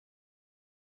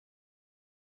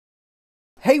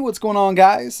Hey, what's going on,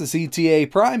 guys? It's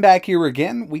ETAPRIME back here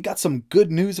again. We got some good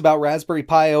news about Raspberry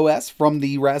Pi OS from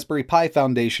the Raspberry Pi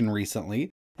Foundation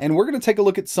recently, and we're going to take a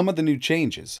look at some of the new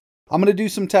changes. I'm going to do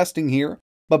some testing here,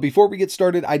 but before we get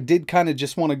started, I did kind of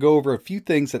just want to go over a few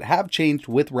things that have changed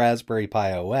with Raspberry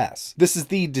Pi OS. This is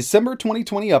the December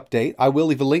 2020 update. I will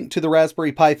leave a link to the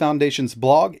Raspberry Pi Foundation's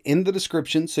blog in the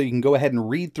description so you can go ahead and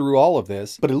read through all of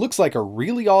this, but it looks like a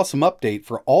really awesome update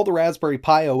for all the Raspberry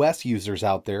Pi OS users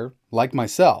out there, like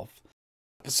myself.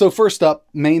 So first up,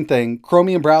 main thing,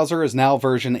 Chromium browser is now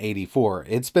version 84.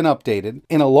 It's been updated,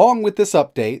 and along with this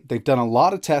update, they've done a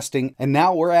lot of testing, and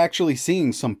now we're actually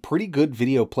seeing some pretty good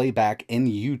video playback in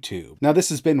YouTube. Now this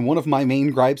has been one of my main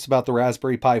gripes about the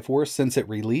Raspberry Pi 4 since it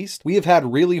released. We have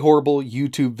had really horrible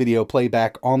YouTube video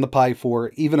playback on the Pi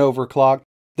 4, even overclocked.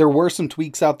 There were some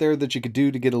tweaks out there that you could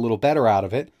do to get a little better out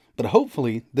of it, but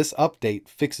hopefully this update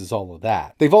fixes all of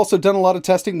that. They've also done a lot of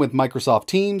testing with Microsoft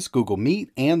Teams, Google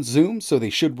Meet, and Zoom, so they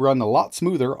should run a lot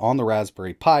smoother on the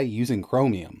Raspberry Pi using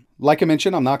Chromium. Like I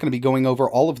mentioned, I'm not going to be going over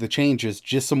all of the changes,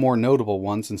 just some more notable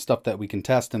ones and stuff that we can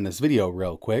test in this video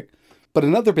real quick. But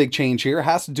another big change here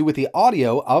has to do with the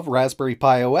audio of Raspberry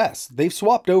Pi OS. They've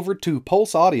swapped over to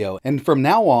Pulse Audio, and from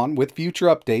now on, with future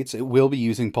updates, it will be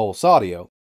using Pulse Audio.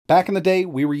 Back in the day,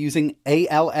 we were using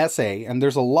ALSA, and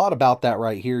there's a lot about that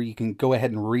right here. You can go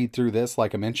ahead and read through this,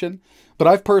 like I mentioned. But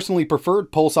I've personally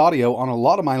preferred Pulse Audio on a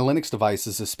lot of my Linux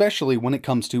devices, especially when it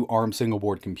comes to ARM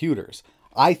single-board computers.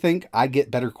 I think I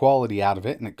get better quality out of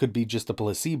it, and it could be just a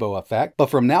placebo effect.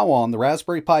 But from now on, the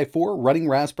Raspberry Pi 4 running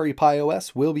Raspberry Pi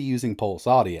OS will be using Pulse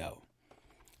Audio.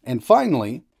 And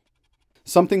finally,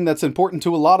 something that's important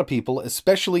to a lot of people,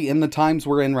 especially in the times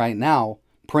we're in right now,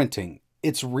 printing.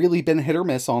 It's really been hit or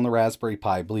miss on the Raspberry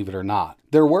Pi, believe it or not.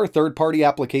 There were third-party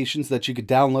applications that you could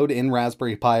download in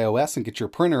Raspberry Pi OS and get your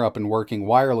printer up and working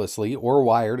wirelessly or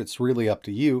wired, it's really up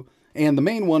to you. And the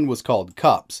main one was called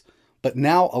Cups. But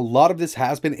now a lot of this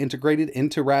has been integrated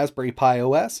into Raspberry Pi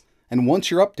OS, and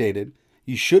once you're updated,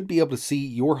 you should be able to see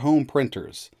your home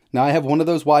printers. Now I have one of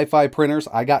those Wi-Fi printers.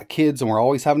 I got kids and we're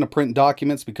always having to print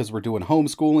documents because we're doing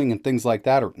homeschooling and things like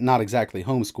that, or not exactly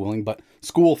homeschooling, but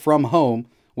school from home,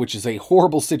 which is a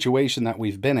horrible situation that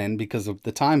we've been in because of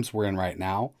the times we're in right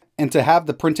now. And to have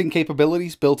the printing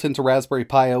capabilities built into Raspberry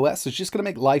Pi OS is just going to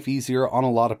make life easier on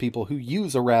a lot of people who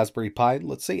use a Raspberry Pi,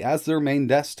 let's say, as their main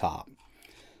desktop.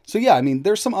 So yeah, I mean,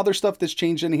 there's some other stuff that's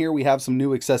changed in here. We have some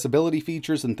new accessibility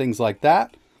features and things like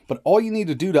that. But all you need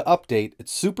to do to update,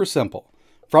 it's super simple.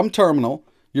 From terminal,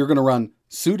 you're going to run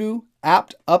sudo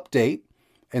apt update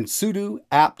and sudo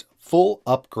apt full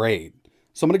upgrade.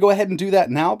 So I'm going to go ahead and do that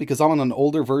now because I'm on an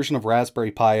older version of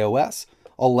Raspberry Pi OS.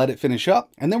 I'll let it finish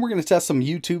up, and then we're going to test some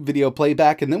YouTube video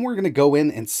playback, and then we're going to go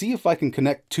in and see if I can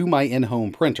connect to my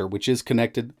in-home printer, which is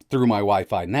connected through my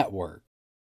Wi-Fi network.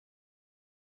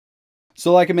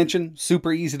 So like I mentioned,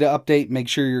 super easy to update. Make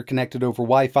sure you're connected over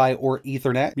Wi-Fi or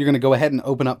Ethernet. You're going to go ahead and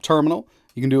open up Terminal.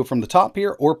 You can do it from the top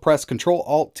here or press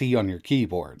Ctrl-Alt-T on your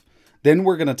keyboard. Then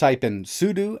we're going to type in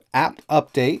sudo apt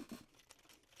update,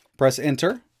 press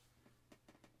Enter.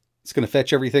 It's going to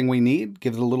fetch everything we need,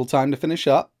 give it a little time to finish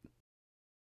up.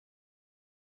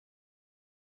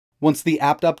 Once the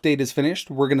apt update is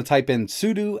finished, we're going to type in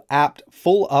sudo apt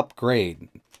full upgrade.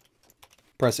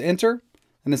 Press Enter,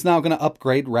 and it's now going to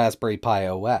upgrade Raspberry Pi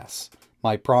OS.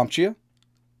 Might prompt you,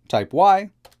 type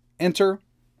Y, Enter,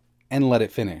 and let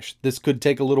it finish. This could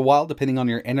take a little while depending on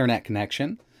your internet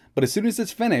connection, but as soon as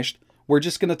it's finished, we're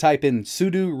just going to type in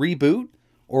sudo reboot,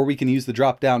 or we can use the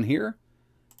drop down here,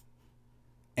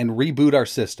 and reboot our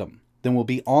system. Then we'll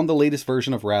be on the latest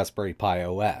version of Raspberry Pi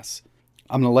OS.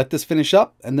 I'm going to let this finish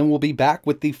up, and then we'll be back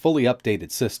with the fully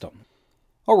updated system.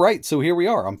 Alright, so here we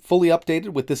are. I'm fully updated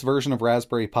with this version of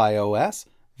Raspberry Pi OS.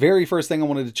 Very first thing I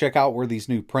wanted to check out were these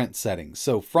new print settings.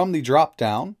 So from the drop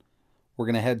down, we're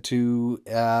going to head to,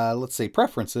 let's say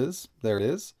Preferences. There it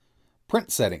is. Print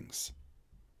Settings.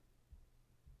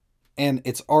 And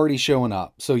it's already showing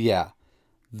up. So yeah,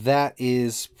 that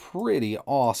is pretty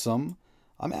awesome.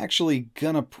 I'm actually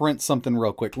going to print something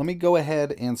real quick. Let me go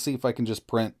ahead and see if I can just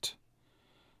print.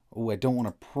 Oh, I don't want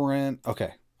to print.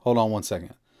 Okay, hold on one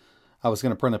second. I was going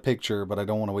to print a picture, but I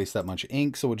don't want to waste that much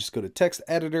ink. So we'll just go to Text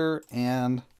Editor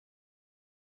and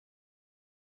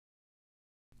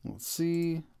let's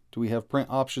see. Do we have print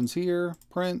options here?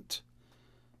 Print.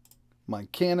 My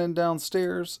Canon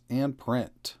downstairs and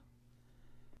print.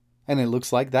 And it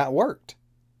looks like that worked.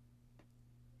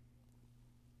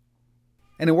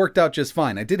 And it worked out just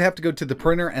fine. I did have to go to the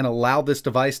printer and allow this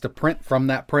device to print from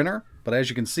that printer, but as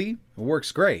you can see, it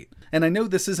works great. And I know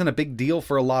this isn't a big deal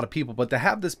for a lot of people, but to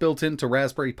have this built into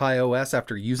Raspberry Pi OS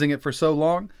after using it for so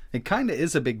long, it kinda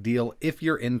is a big deal if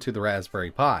you're into the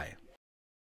Raspberry Pi.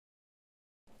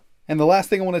 And the last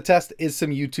thing I want to test is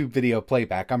some YouTube video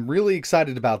playback. I'm really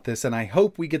excited about this, and I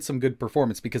hope we get some good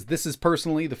performance because this is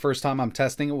personally the first time I'm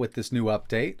testing it with this new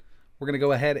update. We're going to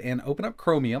go ahead and open up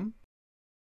Chromium.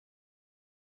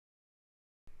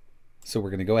 So we're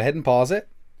going to go ahead and pause it.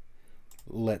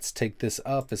 Let's take this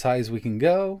up as high as we can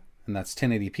go, and that's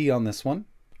 1080p on this one.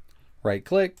 Right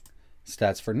click,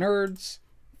 Stats for Nerds,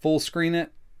 full screen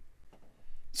it.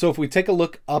 So if we take a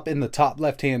look up in the top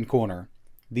left hand corner,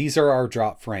 these are our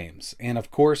drop frames, and of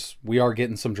course, we are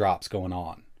getting some drops going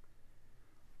on.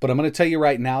 But I'm going to tell you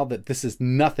right now that this is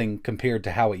nothing compared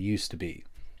to how it used to be.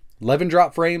 11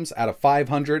 drop frames out of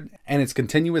 500, and it's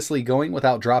continuously going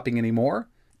without dropping anymore.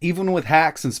 Even with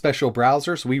hacks and special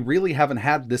browsers, we really haven't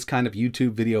had this kind of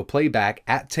YouTube video playback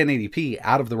at 1080p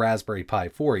out of the Raspberry Pi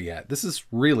 4 yet. This is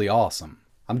really awesome.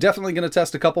 I'm definitely going to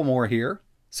test a couple more here.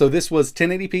 So this was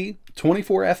 1080p,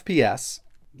 24 FPS.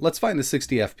 Let's find the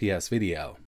 60 FPS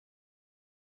video.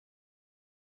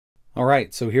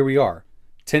 Alright, so here we are.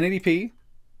 1080p,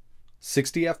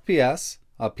 60 FPS.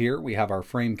 Up here we have our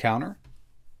frame counter.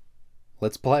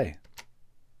 Let's play.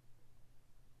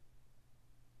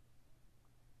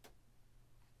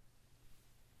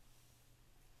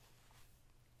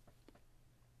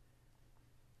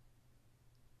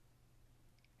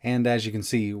 And as you can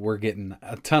see, we're getting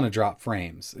a ton of drop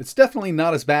frames. It's definitely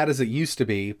not as bad as it used to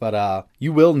be, but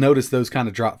you will notice those kind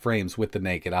of drop frames with the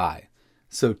naked eye.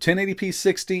 So 1080p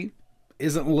 60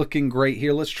 isn't looking great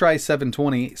here. Let's try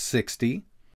 720 60.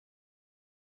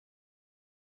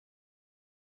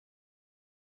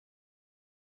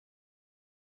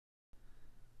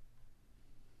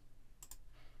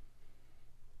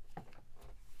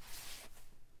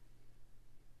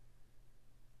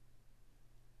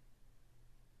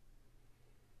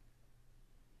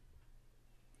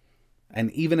 And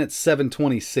even at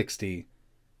 720 60,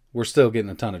 we're still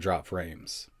getting a ton of drop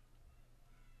frames.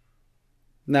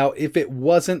 Now, if it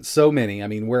wasn't so many, I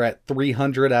mean, we're at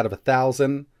 300 out of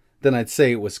 1,000, then I'd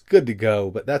say it was good to go,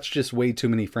 but that's just way too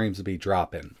many frames to be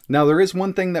dropping. Now, there is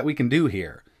one thing that we can do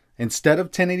here. Instead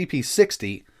of 1080p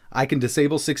 60, I can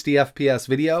disable 60 FPS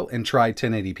video and try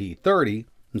 1080p 30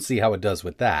 and see how it does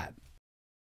with that.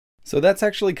 So that's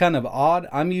actually kind of odd.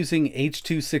 I'm using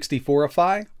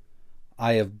H.264ify.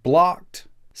 I have blocked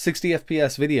 60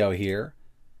 FPS video here,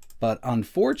 but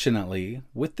unfortunately,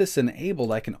 with this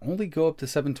enabled, I can only go up to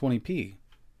 720p.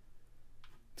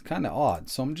 It's kind of odd,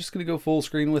 so I'm just going to go full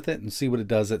screen with it and see what it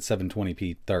does at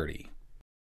 720p 30.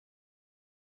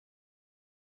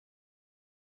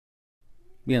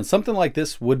 Yeah, something like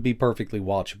this would be perfectly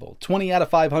watchable. 20 out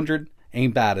of 500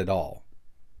 ain't bad at all.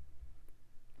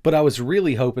 But I was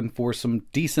really hoping for some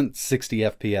decent 60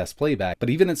 FPS playback. But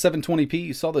even at 720p,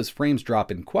 you saw those frames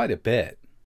dropping quite a bit.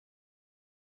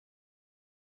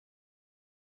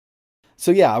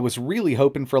 So yeah, I was really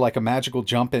hoping for like a magical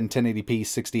jump in 1080p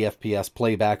 60 FPS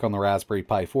playback on the Raspberry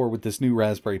Pi 4 with this new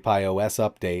Raspberry Pi OS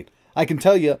update. I can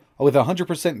tell you with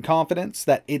 100% confidence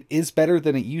that it is better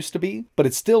than it used to be, but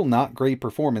it's still not great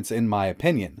performance in my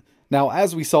opinion. Now,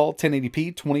 as we saw,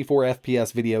 1080p 24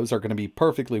 FPS videos are going to be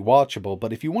perfectly watchable,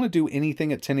 but if you want to do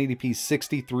anything at 1080p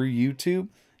 60 through YouTube,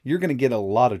 you're going to get a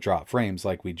lot of drop frames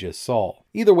like we just saw.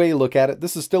 Either way you look at it,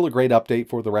 this is still a great update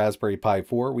for the Raspberry Pi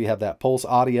 4. We have that Pulse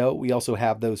audio. We also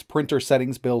have those printer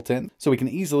settings built in, so we can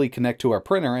easily connect to our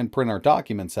printer and print our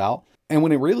documents out. And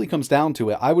when it really comes down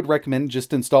to it, I would recommend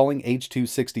just installing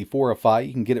H.264ify.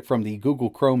 You can get it from the Google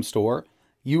Chrome store.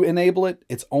 You enable it,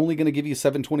 it's only going to give you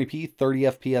 720p 30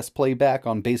 FPS playback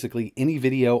on basically any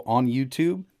video on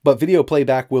YouTube, but video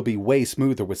playback will be way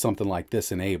smoother with something like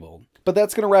this enabled. But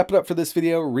that's going to wrap it up for this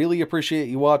video. Really appreciate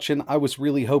you watching. I was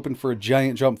really hoping for a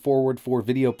giant jump forward for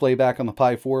video playback on the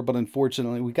Pi 4, but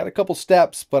unfortunately we got a couple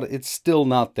steps, but it's still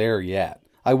not there yet.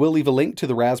 I will leave a link to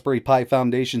the Raspberry Pi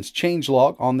Foundation's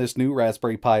changelog on this new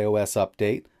Raspberry Pi OS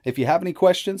update. If you have any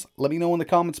questions, let me know in the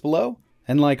comments below.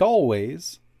 And like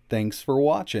always, thanks for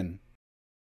watching.